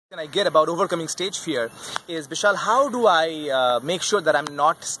I get about overcoming stage fear is, Bishal, how do I make sure that I'm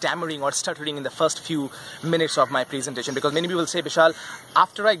not stammering or stuttering in the first few minutes of my presentation? Because many people say, Bishal,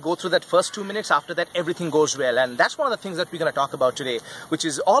 after I go through that first 2 minutes, after that everything goes well. And that's one of the things that we're going to talk about today, which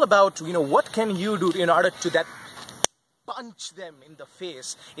is all about, what can you do in order to punch them in the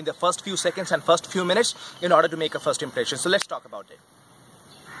face in the first few seconds and first few minutes in order to make a first impression. So let's talk about it.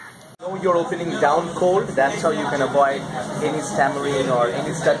 Know your opening down cold. That's how you can avoid any stammering or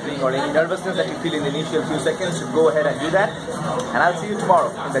any stuttering or any nervousness that you feel in the initial few seconds. So go ahead and do that. And I'll see you tomorrow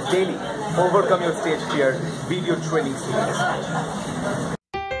in the daily Overcome Your Stage Fear video training series.